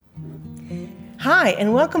Hi,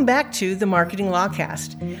 and welcome back to the Marketing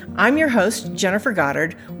Lawcast. I'm your host, Jennifer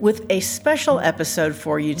Goddard, with a special episode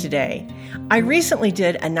for you today. I recently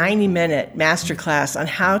did a 90-minute masterclass on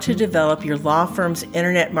how to develop your law firm's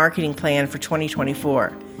internet marketing plan for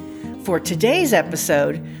 2024. For today's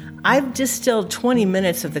episode, I've distilled 20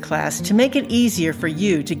 minutes of the class to make it easier for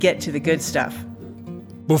you to get to the good stuff.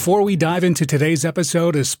 Before we dive into today's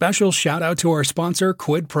episode, a special shout out to our sponsor,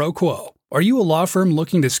 Quid Pro Quo. Are you a law firm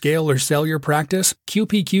looking to scale or sell your practice?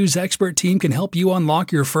 QPQ's expert team can help you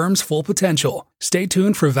unlock your firm's full potential. Stay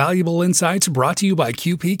tuned for valuable insights brought to you by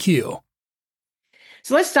QPQ.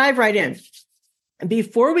 So let's dive right in.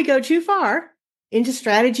 Before we go too far into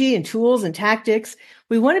strategy and tools and tactics,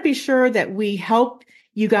 we want to be sure that we help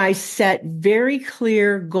you guys set very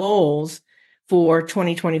clear goals for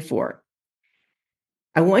 2024.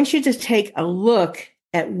 I want you to take a look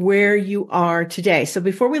at where you are today. So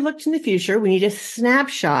before we look to the future, we need a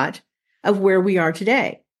snapshot of where we are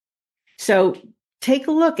today. So take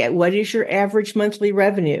a look at what is your average monthly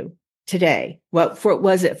revenue today? What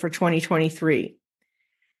was it for 2023?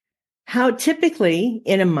 How typically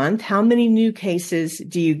in a month, how many new cases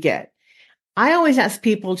do you get? I always ask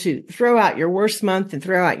people to throw out your worst month and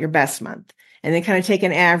throw out your best month, and then kind of take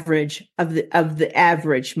an average of the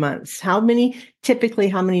average months. How many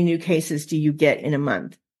new cases do you get in a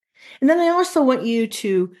month? And then I also want you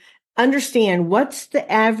to understand what's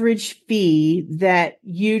the average fee that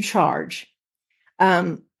you charge.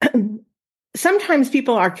 Sometimes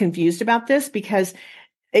people are confused about this because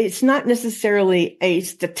it's not necessarily a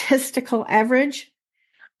statistical average.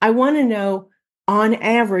 I want to know, on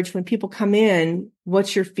average, when people come in,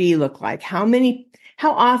 what's your fee look like? How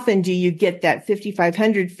often do you get that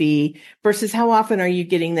 $5,500 fee versus how often are you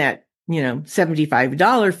getting that,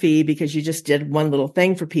 $75 fee because you just did one little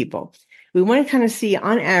thing for people? We want to kind of see,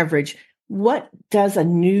 on average, what does a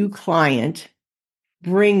new client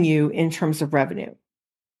bring you in terms of revenue?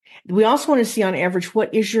 We also want to see, on average,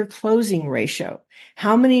 what is your closing ratio?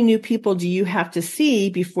 How many new people do you have to see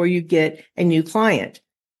before you get a new client?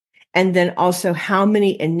 And then also, how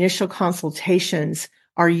many initial consultations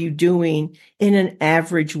are you doing in an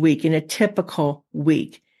average week, in a typical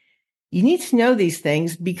week? You need to know these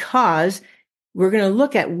things because we're going to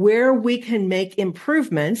look at where we can make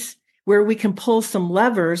improvements, where we can pull some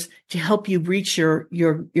levers to help you reach your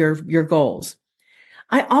goals.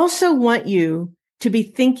 I also want you to be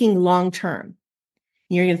thinking long term.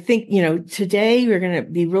 You're going to think, today we're going to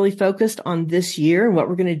be really focused on this year and what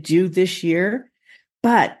we're going to do this year,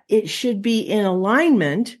 but it should be in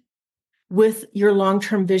alignment with your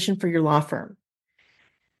long-term vision for your law firm.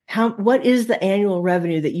 What is the annual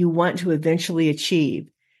revenue that you want to eventually achieve?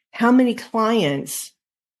 How many clients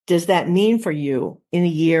does that mean for you in a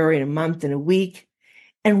year, in a month, in a week?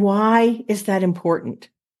 And why is that important?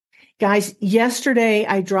 Guys, yesterday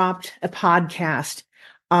I dropped a podcast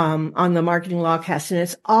on the Marketing Lawcast, and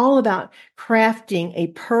it's all about crafting a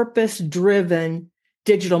purpose-driven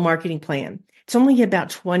digital marketing plan. It's only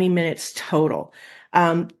about 20 minutes total.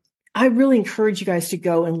 I really encourage you guys to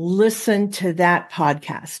go and listen to that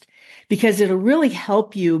podcast because it'll really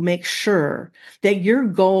help you make sure that your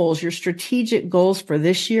goals, your strategic goals for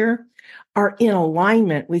this year, are in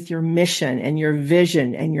alignment with your mission and your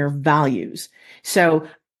vision and your values. So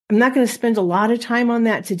I'm not going to spend a lot of time on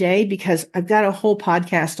that today because I've got a whole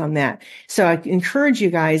podcast on that. So I encourage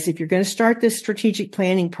you guys, if you're going to start this strategic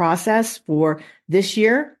planning process for this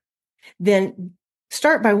year, then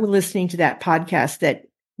start by listening to that podcast that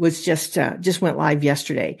was just went live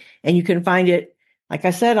yesterday. And you can find it, like I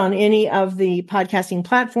said, on any of the podcasting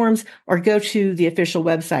platforms, or go to the official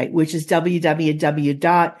website, which is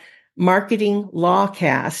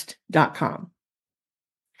www.marketinglawcast.com.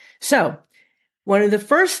 So one of the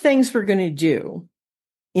first things we're going to do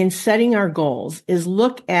in setting our goals is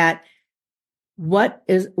look at what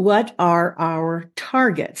are our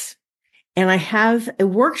targets. And I have a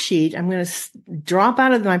worksheet. I'm going to drop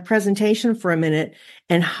out of my presentation for a minute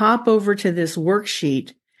and hop over to this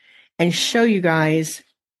worksheet and show you guys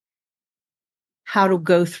how to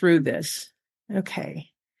go through this. Okay.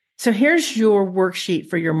 So here's your worksheet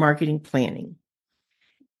for your marketing planning.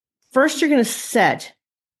 First, you're going to set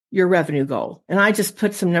your revenue goal. And I just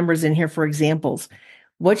put some numbers in here for examples.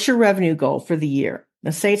 What's your revenue goal for the year?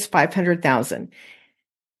 Let's say it's $500,000.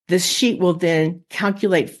 This sheet will then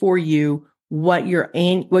calculate for you what your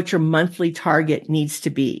monthly target needs to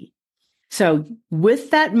be. So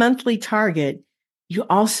with that monthly target, you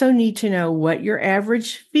also need to know what your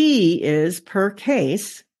average fee is per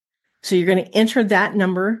case. So you're going to enter that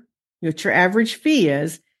number, what your average fee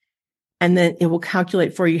is, and then it will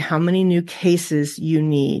calculate for you how many new cases you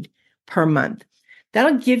need per month.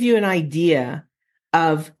 That'll give you an idea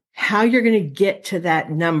of how you're going to get to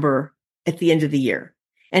that number at the end of the year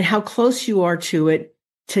and how close you are to it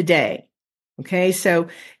today. Okay. So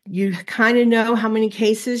you kind of know how many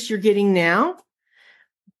cases you're getting now.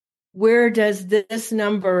 Where does this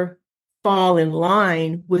number fall in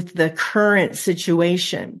line with the current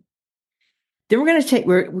situation? Then we're going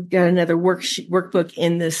to we've got another workbook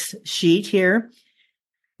in this sheet here.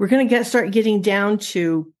 We're going to start getting down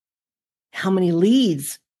to how many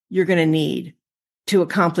leads you're going to need to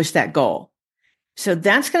accomplish that goal. So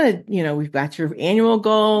that's going to, we've got your annual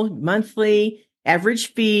goal, monthly,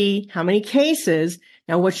 average fee, how many cases.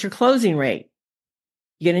 Now, what's your closing rate?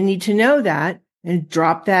 You're going to need to know that and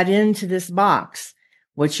drop that into this box.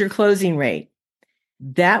 What's your closing rate?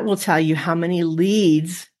 That will tell you how many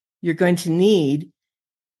leads you're going to need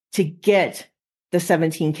to get the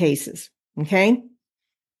 17 cases. Okay.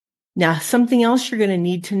 Now, something else you're going to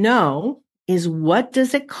need to know is what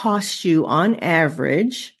does it cost you on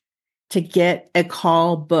average to get a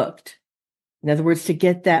call booked? In other words, to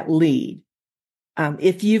get that lead.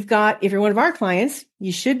 If you're one of our clients,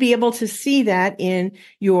 you should be able to see that in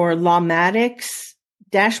your Lawmatics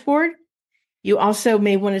dashboard. You also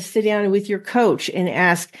may want to sit down with your coach and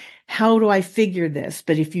ask, how do I figure this?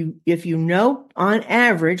 But if you know on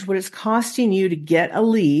average what it's costing you to get a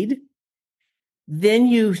lead, then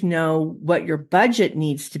you know what your budget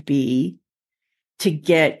needs to be to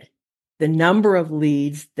get the number of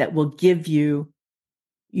leads that will give you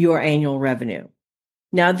your annual revenue.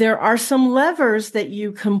 Now, there are some levers that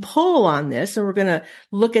you can pull on this, and we're going to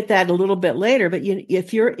look at that a little bit later. But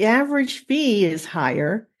if your average fee is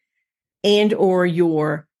higher and or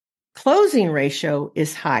your closing ratio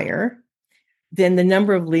is higher, then the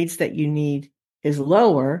number of leads that you need is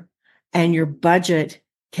lower and your budget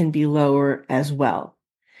can be lower as well.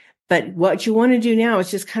 But what you want to do now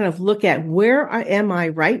is just kind of look at where am I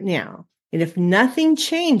right now? And if nothing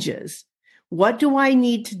changes, what do I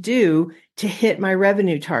need to do to hit my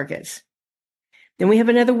revenue targets? Then we have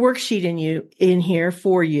another worksheet in here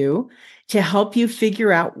for you to help you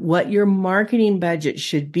figure out what your marketing budget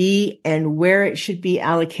should be and where it should be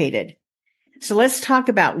allocated. So let's talk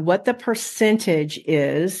about what the percentage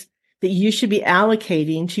is that you should be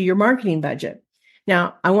allocating to your marketing budget.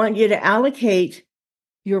 Now, I want you to allocate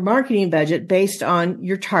your marketing budget based on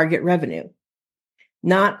your target revenue,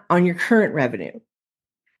 not on your current revenue.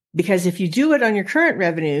 Because if you do it on your current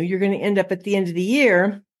revenue, you're going to end up at the end of the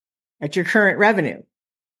year at your current revenue.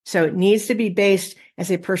 So it needs to be based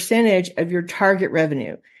as a percentage of your target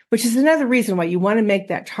revenue, which is another reason why you want to make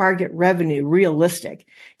that target revenue realistic.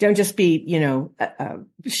 Don't just be,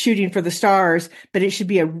 shooting for the stars, but it should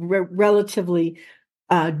be a relatively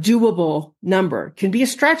doable number. It can be a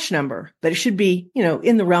stretch number, but it should be,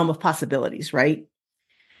 in the realm of possibilities, right?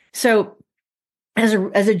 So as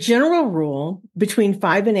a general rule, between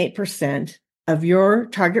 5 and 8% of your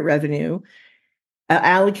target revenue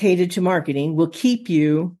allocated to marketing will keep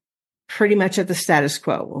you pretty much at the status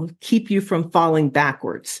quo, will keep you from falling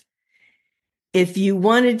backwards. If you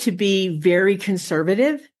wanted to be very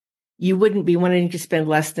conservative, you wouldn't be wanting to spend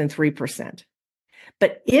less than 3%.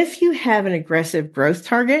 But if you have an aggressive growth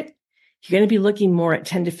target, you're going to be looking more at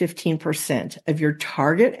 10 to 15% of your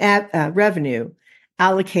target revenue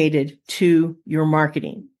allocated to your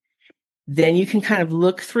marketing. Then you can kind of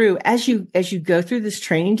look through as you go through this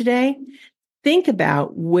training today, think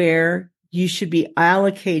about where you should be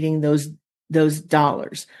allocating those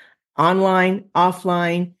dollars, online,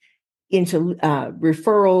 offline, into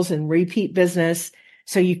referrals and repeat business.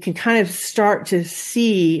 So you can kind of start to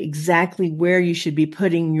see exactly where you should be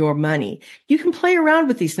putting your money. You can play around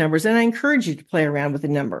with these numbers, and I encourage you to play around with the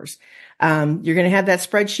numbers. You're going to have that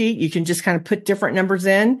spreadsheet. You can just kind of put different numbers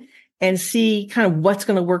in and see kind of what's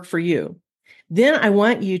going to work for you. Then I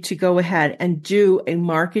want you to go ahead and do a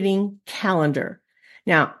marketing calendar.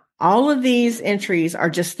 Now, all of these entries are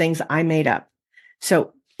just things I made up.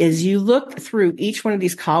 So as you look through each one of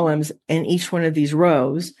these columns and each one of these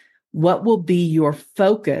rows, what will be your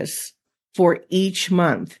focus for each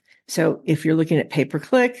month? So if you're looking at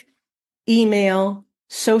pay-per-click, email,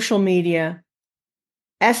 social media,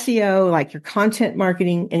 SEO, like your content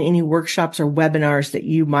marketing, and any workshops or webinars that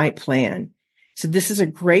you might plan. So this is a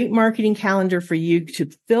great marketing calendar for you to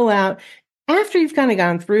fill out. After you've kind of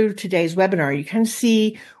gone through today's webinar, you kind of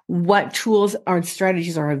see what tools or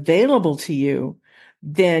strategies are available to you.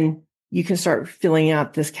 Then you can start filling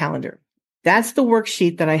out this calendar. That's the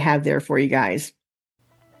worksheet that I have there for you guys.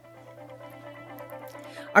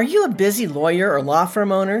 Are you a busy lawyer or law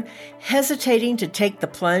firm owner hesitating to take the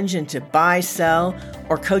plunge into buy, sell,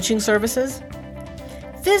 or coaching services?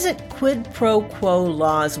 Visit Quid Pro Quo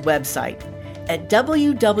Law's website at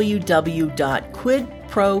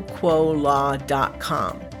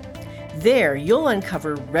www.quidproquolaw.com. There, you'll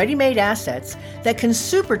uncover ready-made assets that can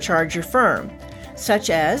supercharge your firm, such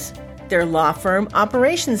as their law firm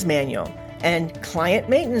operations manual and client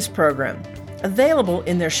maintenance program, available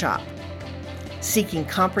in their shop. Seeking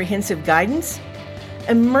comprehensive guidance?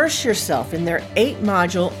 Immerse yourself in their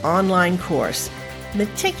 8-module online course,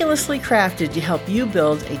 meticulously crafted to help you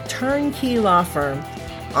build a turnkey law firm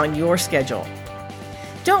on your schedule.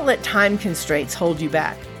 Don't let time constraints hold you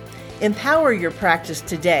back. Empower your practice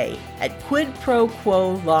today at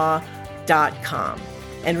quidproquolaw.com.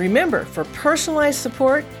 And remember, for personalized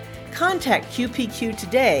support, contact QPQ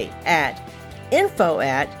today at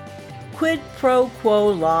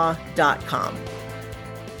info@quidproquolaw.com.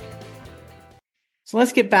 So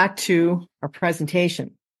let's get back to our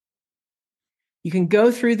presentation. You can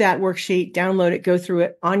go through that worksheet, download it, go through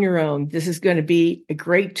it on your own. This is going to be a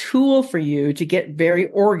great tool for you to get very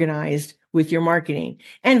organized with your marketing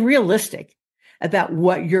and realistic about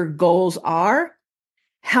what your goals are,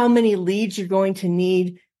 how many leads you're going to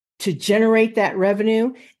need to generate that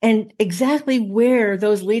revenue, and exactly where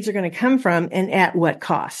those leads are going to come from and at what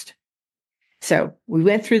cost. So we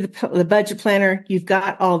went through the budget planner. You've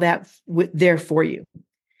got all that there for you.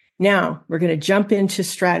 Now we're going to jump into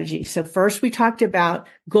strategy. So first we talked about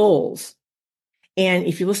goals. And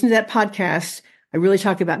if you listen to that podcast, I really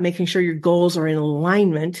talk about making sure your goals are in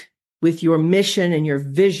alignment with your mission and your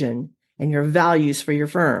vision and your values for your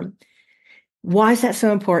firm. Why is that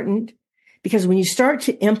so important? Because when you start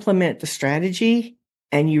to implement the strategy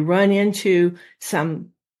and you run into some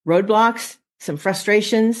roadblocks, some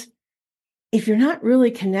frustrations, if you're not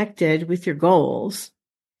really connected with your goals,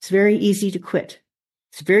 it's very easy to quit.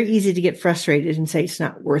 It's very easy to get frustrated and say it's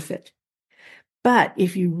not worth it. But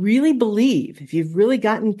if you really believe, if you've really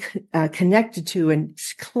gotten connected to and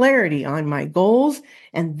clarity on my goals,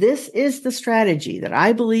 and this is the strategy that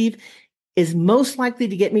I believe is most likely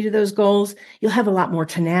to get me to those goals, you'll have a lot more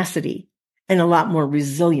tenacity and a lot more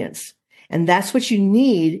resilience. And that's what you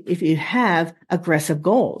need if you have aggressive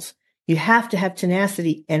goals. You have to have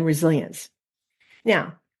tenacity and resilience.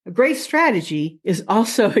 Now, a great strategy is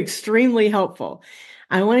also extremely helpful.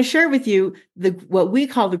 I want to share with you what we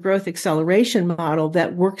call the growth acceleration model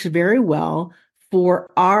that works very well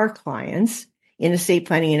for our clients in estate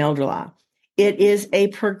planning and elder law. It is a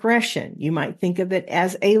progression. You might think of it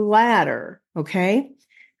as a ladder, okay?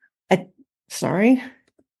 At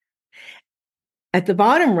the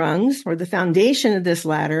bottom rungs, or the foundation of this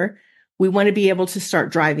ladder, we want to be able to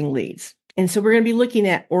start driving leads. And so we're going to be looking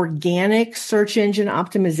at organic search engine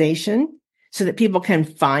optimization so that people can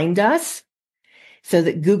find us, so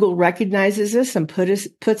that Google recognizes us and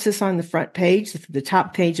puts us on the front page, the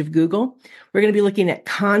top page of Google. We're going to be looking at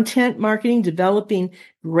content marketing, developing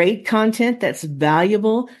great content that's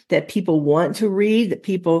valuable, that people want to read, that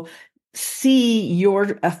people see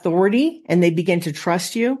your authority and they begin to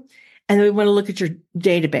trust you. And then we want to look at your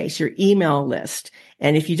database, your email list.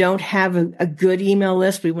 And if you don't have a good email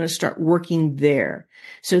list, we want to start working there.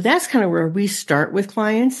 So that's kind of where we start with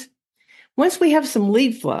clients. Once we have some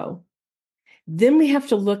lead flow, then we have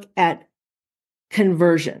to look at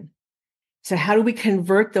conversion. So how do we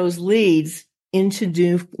convert those leads into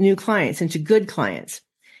new clients, into good clients?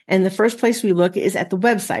 And the first place we look is at the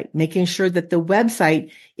website, making sure that the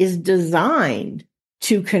website is designed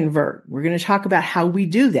to convert. We're going to talk about how we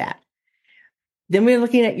do that. Then we're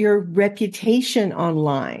looking at your reputation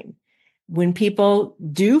online. When people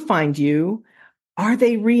do find you, are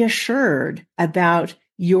they reassured about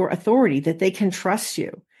your authority, that they can trust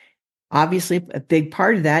you? Obviously, a big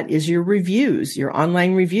part of that is your reviews, your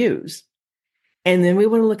online reviews. And then we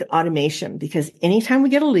want to look at automation, because anytime we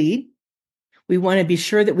get a lead, we want to be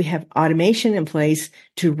sure that we have automation in place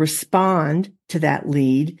to respond to that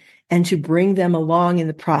lead and to bring them along in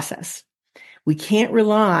the process. We can't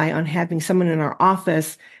rely on having someone in our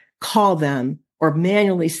office call them or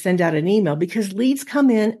manually send out an email, because leads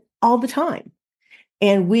come in all the time.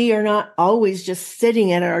 And we are not always just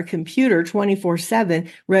sitting at our computer 24/7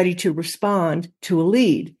 ready to respond to a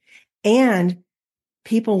lead. And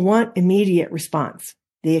people want immediate response.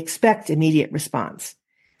 They expect immediate response.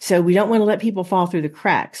 So we don't want to let people fall through the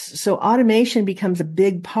cracks. So automation becomes a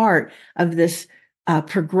big part of this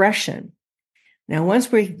progression. Now,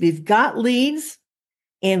 once we've got leads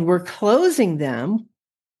and we're closing them,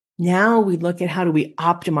 now we look at how do we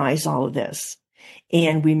optimize all of this.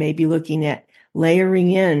 And we may be looking at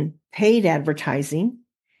layering in paid advertising.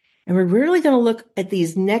 And we're really going to look at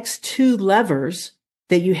these next two levers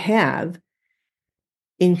that you have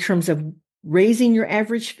in terms of raising your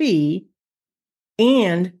average fee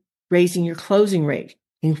and raising your closing rate.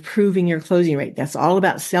 improving your closing rate. That's all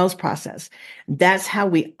about sales process. That's how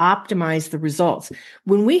we optimize the results.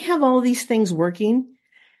 When we have all these things working,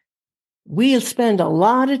 we spend a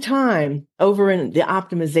lot of time over in the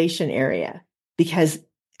optimization area, because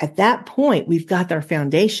at that point, we've got our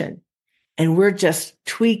foundation and we're just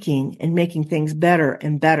tweaking and making things better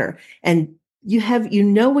and better. And you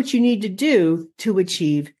know what you need to do to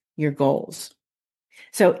achieve your goals.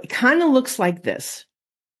 So it kind of looks like this.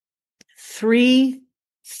 3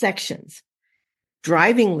 sections: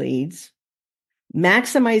 driving leads,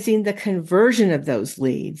 maximizing the conversion of those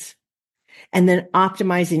leads, and then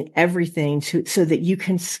optimizing everything so that you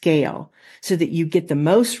can scale, so that you get the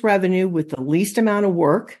most revenue with the least amount of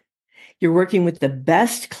work. You're working with the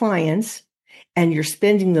best clients and you're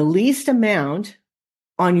spending the least amount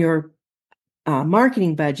on your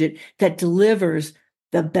marketing budget that delivers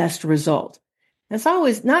the best result. That's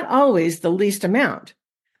not always the least amount,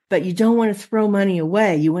 but you don't want to throw money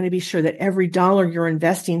away. You want to be sure that every dollar you're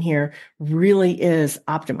investing here really is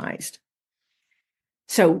optimized.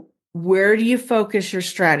 So where do you focus your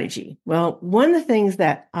strategy? Well, one of the things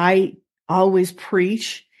that I always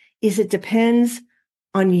preach is it depends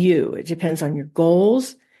on you. It depends on your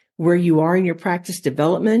goals, where you are in your practice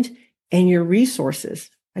development, and your resources.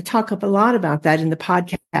 I talk up a lot about that in the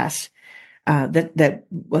podcast that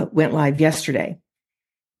went live yesterday.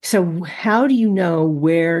 So how do you know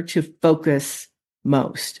where to focus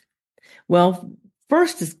most? Well,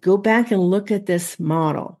 first is go back and look at this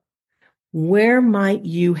model. Where might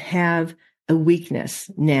you have a weakness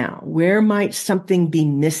now? Where might something be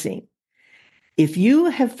missing? If you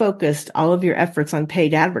have focused all of your efforts on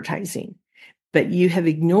paid advertising, but you have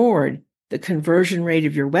ignored the conversion rate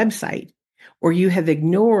of your website, or you have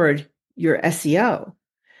ignored your SEO,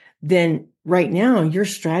 then right now your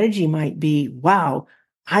strategy might be, wow,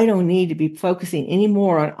 I don't need to be focusing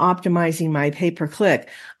anymore on optimizing my pay-per-click.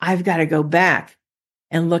 I've got to go back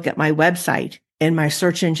and look at my website and my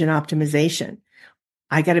search engine optimization.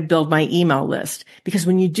 I got to build my email list, because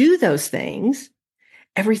when you do those things,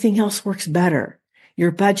 everything else works better.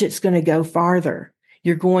 Your budget's going to go farther.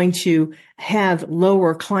 You're going to have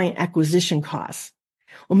lower client acquisition costs.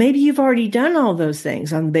 Well, maybe you've already done all those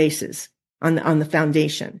things on the basis, on the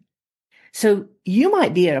foundation. So you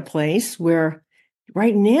might be at a place where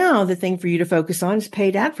right now the thing for you to focus on is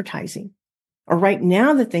paid advertising. Or right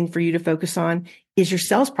now the thing for you to focus on is your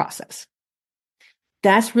sales process.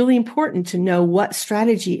 That's really important to know what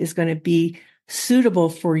strategy is going to be suitable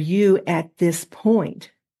for you at this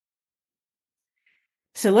point.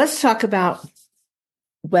 So let's talk about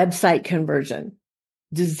website conversion.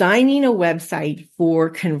 Designing a website for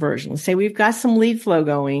conversion. Let's say we've got some lead flow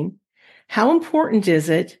going. How important is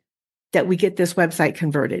it that we get this website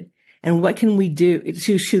converted? And what can we do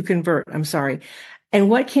to convert? And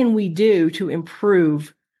what can we do to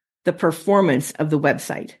improve the performance of the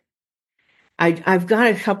website? I've got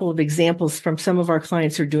a couple of examples from some of our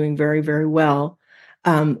clients who are doing very, very well.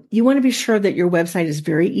 You want to be sure that your website is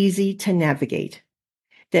very easy to navigate,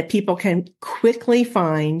 that people can quickly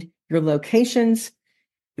find your locations,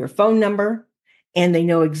 your phone number, and they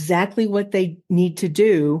know exactly what they need to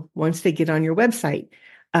do once they get on your website.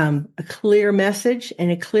 A clear message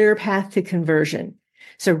and a clear path to conversion.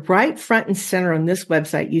 So right front and center on this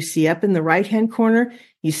website, you see up in the right-hand corner,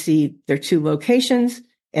 you see their 2 locations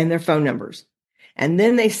and their phone numbers. And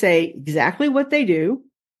then they say exactly what they do,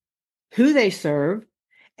 who they serve,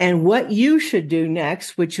 and what you should do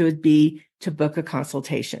next, which would be to book a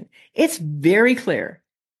consultation. It's very clear.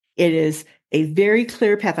 It is a very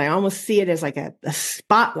clear path. I almost see it as like a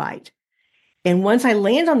spotlight. And once I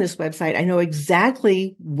land on this website, I know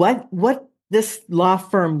exactly what this law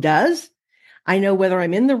firm does. I know whether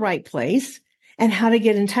I'm in the right place and how to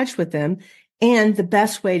get in touch with them and the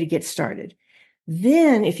best way to get started.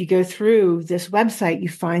 Then if you go through this website, you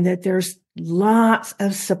find that there's lots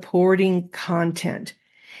of supporting content.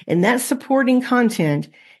 And that supporting content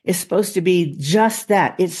is supposed to be just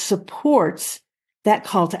that. It supports that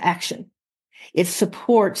call to action. It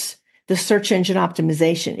supports the search engine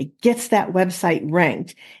optimization. It gets that website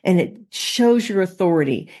ranked and it shows your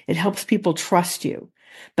authority. It helps people trust you.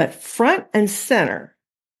 But front and center,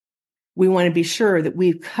 we want to be sure that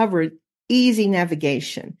we've covered easy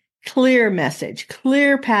navigation, clear message,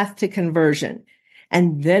 clear path to conversion.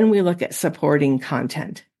 And then we look at supporting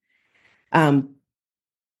content.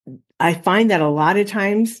 I find that a lot of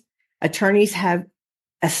times attorneys have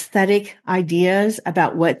aesthetic ideas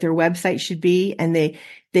about what their website should be, and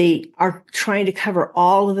they are trying to cover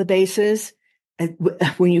all of the bases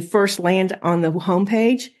when you first land on the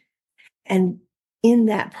homepage. And in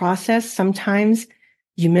that process, sometimes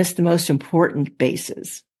you miss the most important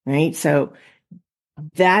bases, right? So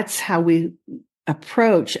That's how we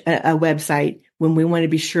approach a website when we want to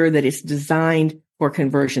be sure that it's designed for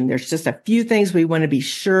conversion. There's just a few things we want to be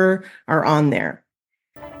sure are on there.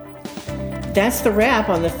 That's the wrap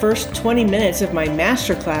on the first 20 minutes of my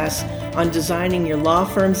masterclass on designing your law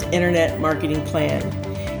firm's internet marketing plan.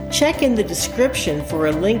 Check in the description for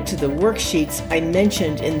a link to the worksheets I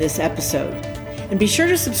mentioned in this episode. And be sure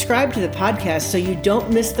to subscribe to the podcast so you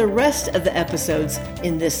don't miss the rest of the episodes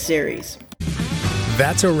in this series.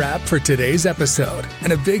 That's a wrap for today's episode.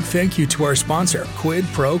 And a big thank you to our sponsor, Quid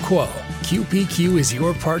Pro Quo. QPQ is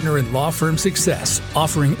your partner in law firm success,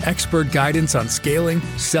 offering expert guidance on scaling,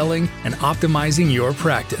 selling, and optimizing your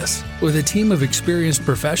practice. With a team of experienced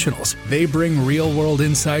professionals, they bring real-world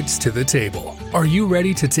insights to the table. Are you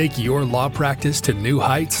ready to take your law practice to new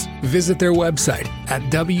heights? Visit their website at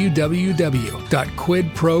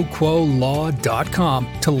www.quidproquolaw.com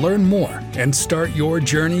to learn more and start your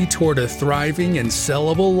journey toward a thriving and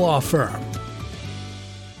sellable law firm.